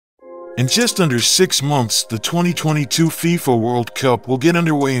In just under 6 months, the 2022 FIFA World Cup will get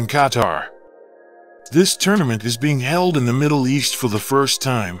underway in Qatar. This tournament is being held in the Middle East for the first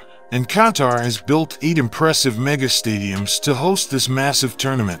time, and Qatar has built 8 impressive mega stadiums to host this massive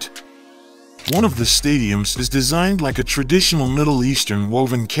tournament. One of the stadiums is designed like a traditional Middle Eastern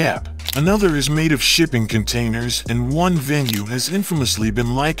woven cap, another is made of shipping containers, and one venue has infamously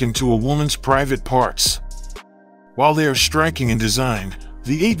been likened to a woman's private parts. While they are striking in design,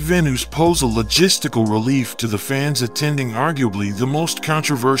 the 8 venues pose a logistical relief to the fans attending arguably the most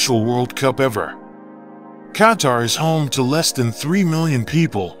controversial World Cup ever. Qatar is home to less than 3 million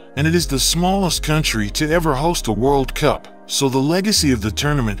people, and it is the smallest country to ever host a World Cup, so the legacy of the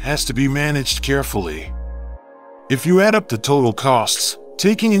tournament has to be managed carefully. If you add up the total costs,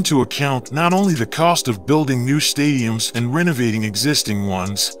 taking into account not only the cost of building new stadiums and renovating existing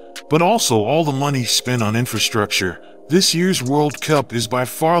ones, but also all the money spent on infrastructure, this year's World Cup is by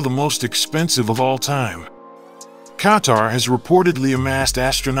far the most expensive of all time. Qatar has reportedly amassed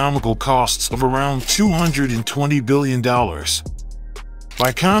astronomical costs of around $220 billion.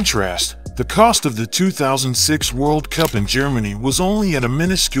 By contrast, the cost of the 2006 World Cup in Germany was only at a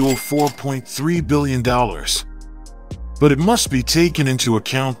minuscule $4.3 billion. But it must be taken into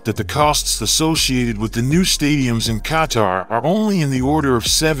account that the costs associated with the new stadiums in Qatar are only in the order of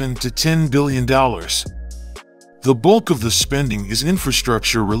 $7 to $10 billion. The bulk of the spending is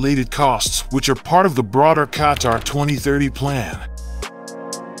infrastructure-related costs, which are part of the broader Qatar 2030 plan.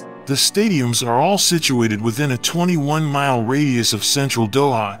 The stadiums are all situated within a 21-mile radius of central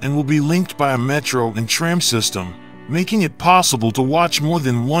Doha and will be linked by a metro and tram system, making it possible to watch more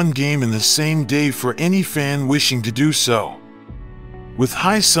than one game in the same day for any fan wishing to do so. With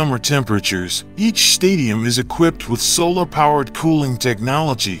high summer temperatures, each stadium is equipped with solar-powered cooling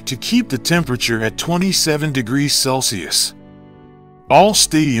technology to keep the temperature at 27 degrees Celsius. All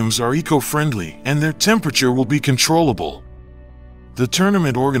stadiums are eco-friendly and their temperature will be controllable. The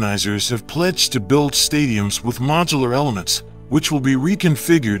tournament organizers have pledged to build stadiums with modular elements, which will be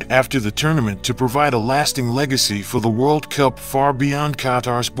reconfigured after the tournament to provide a lasting legacy for the World Cup far beyond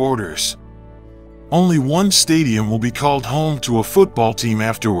Qatar's borders. Only one stadium will be called home to a football team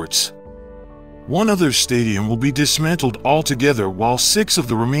afterwards. One other stadium will be dismantled altogether, while 6 of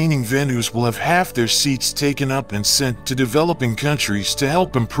the remaining venues will have half their seats taken up and sent to developing countries to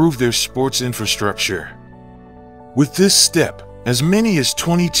help improve their sports infrastructure. With this step, as many as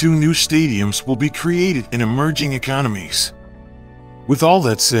 22 new stadiums will be created in emerging economies. With all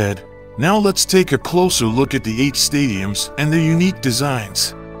that said, now let's take a closer look at the 8 stadiums and their unique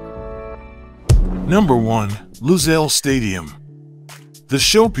designs. Number 1. Lusail Stadium. The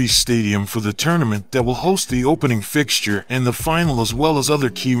showpiece stadium for the tournament that will host the opening fixture and the final as well as other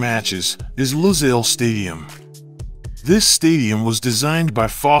key matches is Lusail Stadium. This stadium was designed by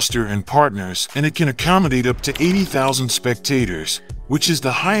Foster and Partners, and it can accommodate up to 80,000 spectators, which is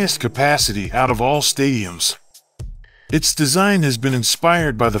the highest capacity out of all stadiums. Its design has been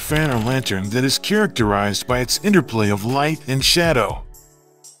inspired by the Fanner lantern that is characterized by its interplay of light and shadow.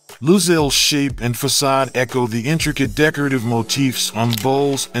 Lusail's shape and facade echo the intricate decorative motifs on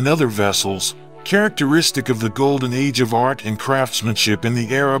bowls and other vessels, characteristic of the golden age of art and craftsmanship in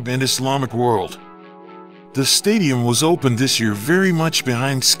the Arab and Islamic world. The stadium was opened this year very much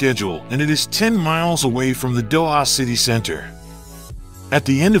behind schedule, and it is 10 miles away from the Doha city center. At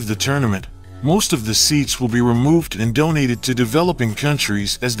the end of the tournament, most of the seats will be removed and donated to developing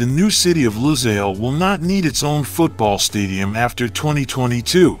countries, as the new city of Lusail will not need its own football stadium after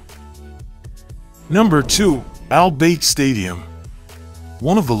 2022. Number 2. Bayt Stadium.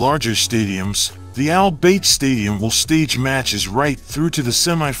 One of the larger stadiums, the Bayt Stadium will stage matches right through to the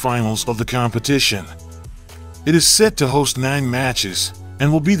semi-finals of the competition. It is set to host 9 matches,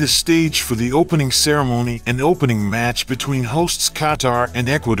 and will be the stage for the opening ceremony and opening match between hosts Qatar and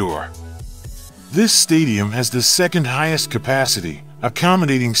Ecuador. This stadium has the second highest capacity,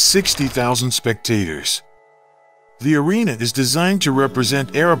 accommodating 60,000 spectators. The arena is designed to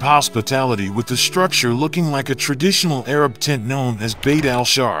represent Arab hospitality, with the structure looking like a traditional Arab tent known as Bayt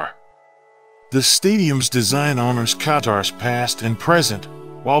al-Shar. The stadium's design honors Qatar's past and present,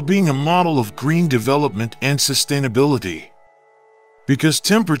 while being a model of green development and sustainability. Because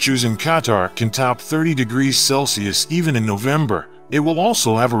temperatures in Qatar can top 30 degrees Celsius even in November, it will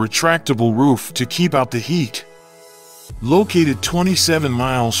also have a retractable roof to keep out the heat. Located 27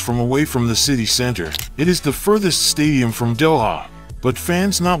 miles away from the city center, it is the furthest stadium from Doha, but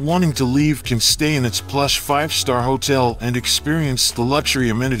fans not wanting to leave can stay in its plush 5-star hotel and experience the luxury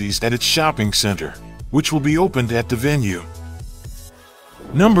amenities at its shopping center, which will be opened at the venue.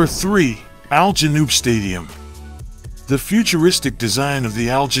 Number 3. Janoub Stadium. The futuristic design of the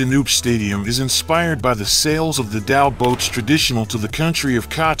Janoub Stadium is inspired by the sails of the dhow boats traditional to the country of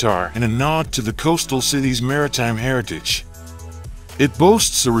Qatar and a nod to the coastal city's maritime heritage. It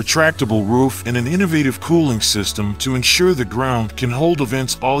boasts a retractable roof and an innovative cooling system to ensure the ground can hold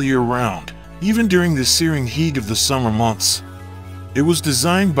events all year round, even during the searing heat of the summer months. It was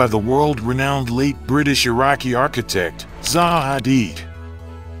designed by the world-renowned late British-Iraqi architect, Zaha Hadid.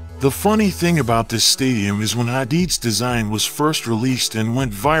 The funny thing about this stadium is when Hadid's design was first released and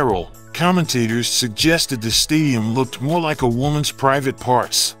went viral, commentators suggested the stadium looked more like a woman's private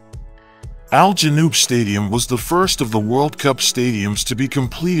parts. Janoub Stadium was the first of the World Cup stadiums to be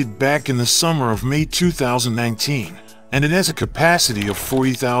completed back in the summer of May 2019, and it has a capacity of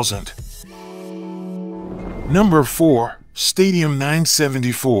 40,000. Number 4. Stadium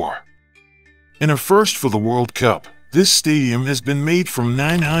 974. In a first for the World Cup, this stadium has been made from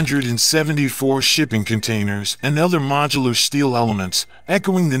 974 shipping containers and other modular steel elements,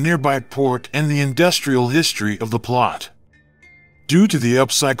 echoing the nearby port and the industrial history of the plot. Due to the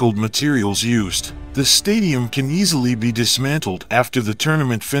upcycled materials used, the stadium can easily be dismantled after the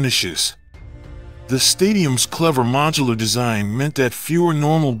tournament finishes. The stadium's clever modular design meant that fewer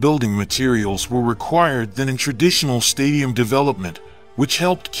normal building materials were required than in traditional stadium development, which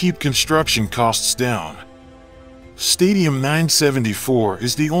helped keep construction costs down. Stadium 974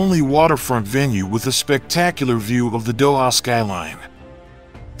 is the only waterfront venue with a spectacular view of the Doha skyline.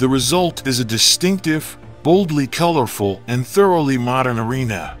 The result is a distinctive, boldly colorful, and thoroughly modern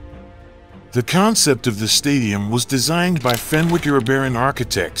arena. The concept of the stadium was designed by Fenwick-Ibarran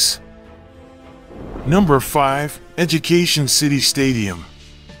architects. Number 5. Education City Stadium.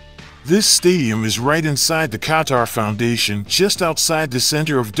 This stadium is right inside the Qatar Foundation, just outside the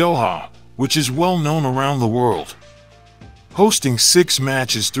center of Doha, which is well known around the world. Hosting 6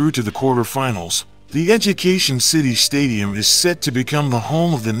 matches through to the quarterfinals, the Education City Stadium is set to become the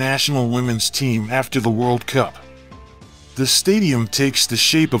home of the national women's team after the World Cup. The stadium takes the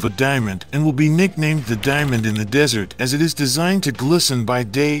shape of a diamond and will be nicknamed the Diamond in the Desert as it is designed to glisten by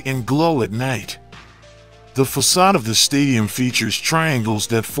day and glow at night. The facade of the stadium features triangles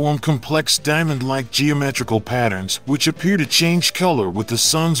that form complex diamond-like geometrical patterns which appear to change color with the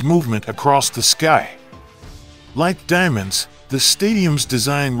sun's movement across the sky. Like diamonds, the stadium's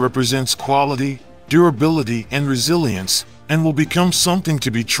design represents quality, durability, and resilience, and will become something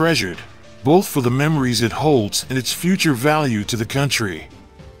to be treasured, both for the memories it holds and its future value to the country.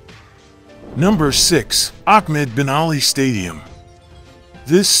 Number 6. Ahmad Bin Ali Stadium.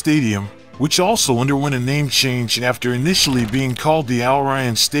 This stadium, which also underwent a name change after initially being called the Al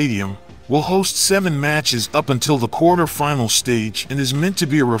Rayyan Stadium, will host 7 matches up until the quarter-final stage and is meant to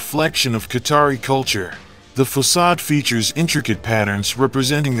be a reflection of Qatari culture. The facade features intricate patterns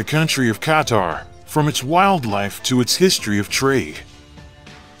representing the country of Qatar, from its wildlife to its history of trade.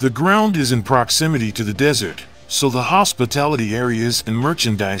 The ground is in proximity to the desert, so the hospitality areas and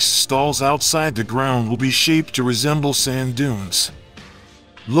merchandise stalls outside the ground will be shaped to resemble sand dunes.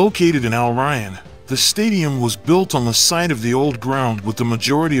 Located in Al Rayyan, the stadium was built on the site of the old ground with the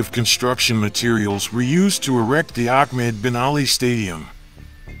majority of construction materials reused to erect the Ahmad Bin Ali Stadium.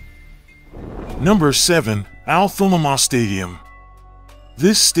 Number 7. Thumama Stadium.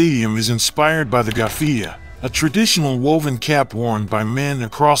 This stadium is inspired by the gafiya, a traditional woven cap worn by men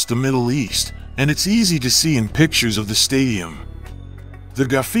across the Middle East, and it's easy to see in pictures of the stadium. The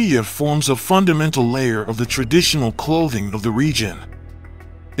gafiya forms a fundamental layer of the traditional clothing of the region.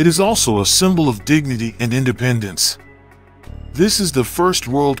 It is also a symbol of dignity and independence. This is the first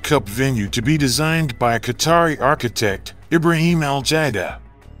World Cup venue to be designed by a Qatari architect, Ibrahim Al-Jaida.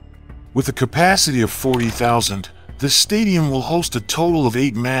 With a capacity of 40,000, the stadium will host a total of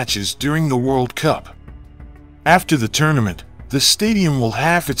 8 matches during the World Cup. After the tournament, the stadium will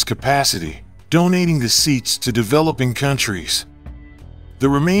halve its capacity, donating the seats to developing countries. The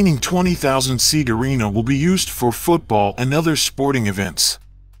remaining 20,000-seat arena will be used for football and other sporting events.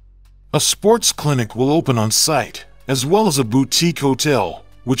 A sports clinic will open on site, as well as a boutique hotel,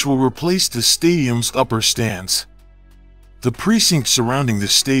 which will replace the stadium's upper stands. The precinct surrounding the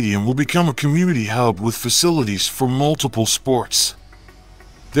stadium will become a community hub with facilities for multiple sports.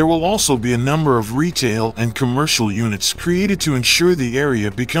 There will also be a number of retail and commercial units created to ensure the area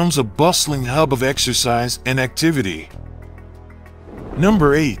becomes a bustling hub of exercise and activity.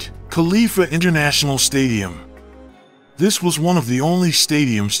 Number 8. Khalifa International Stadium. This was one of the only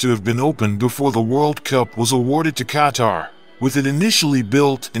stadiums to have been opened before the World Cup was awarded to Qatar, with it initially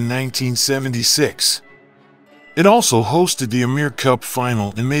built in 1976. It also hosted the Emir Cup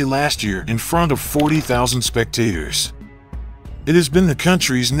final in May last year in front of 40,000 spectators. It has been the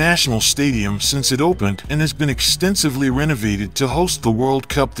country's national stadium since it opened and has been extensively renovated to host the World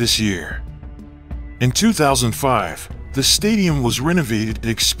Cup this year. In 2005, the stadium was renovated and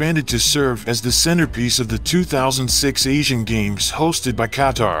expanded to serve as the centerpiece of the 2006 Asian Games hosted by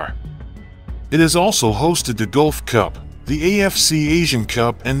Qatar. It has also hosted the Gulf Cup, the AFC Asian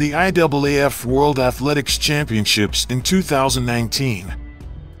Cup, and the IAAF World Athletics Championships in 2019.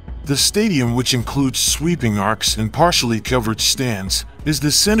 The stadium, which includes sweeping arcs and partially covered stands, is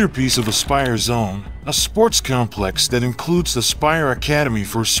the centerpiece of Aspire Zone, a sports complex that includes Aspire Academy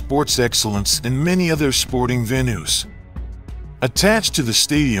for Sports Excellence and many other sporting venues. Attached to the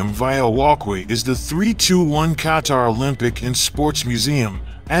stadium via a walkway is the 321 Qatar Olympic and Sports Museum,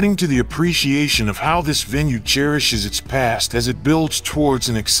 adding to the appreciation of how this venue cherishes its past as it builds towards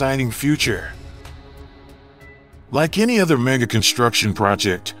an exciting future. Like any other mega construction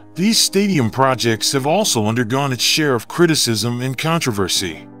project, these stadium projects have also undergone its share of criticism and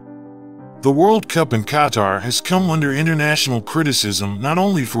controversy. The World Cup in Qatar has come under international criticism not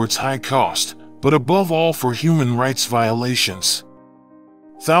only for its high cost, but above all for human rights violations.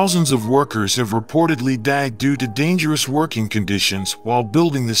 Thousands of workers have reportedly died due to dangerous working conditions while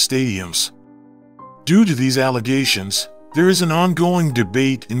building the stadiums. Due to these allegations, there is an ongoing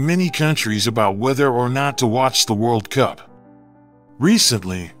debate in many countries about whether or not to watch the World Cup.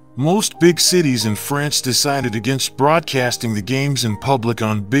 Recently, most big cities in France decided against broadcasting the games in public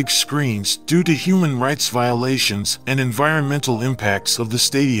on big screens due to human rights violations and environmental impacts of the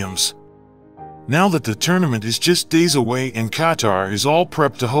stadiums. Now that the tournament is just days away and Qatar is all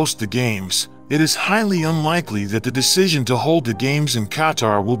prepped to host the games, it is highly unlikely that the decision to hold the games in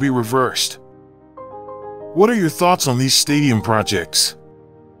Qatar will be reversed. What are your thoughts on these stadium projects?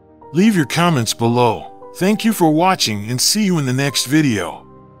 Leave your comments below. Thank you for watching and see you in the next video.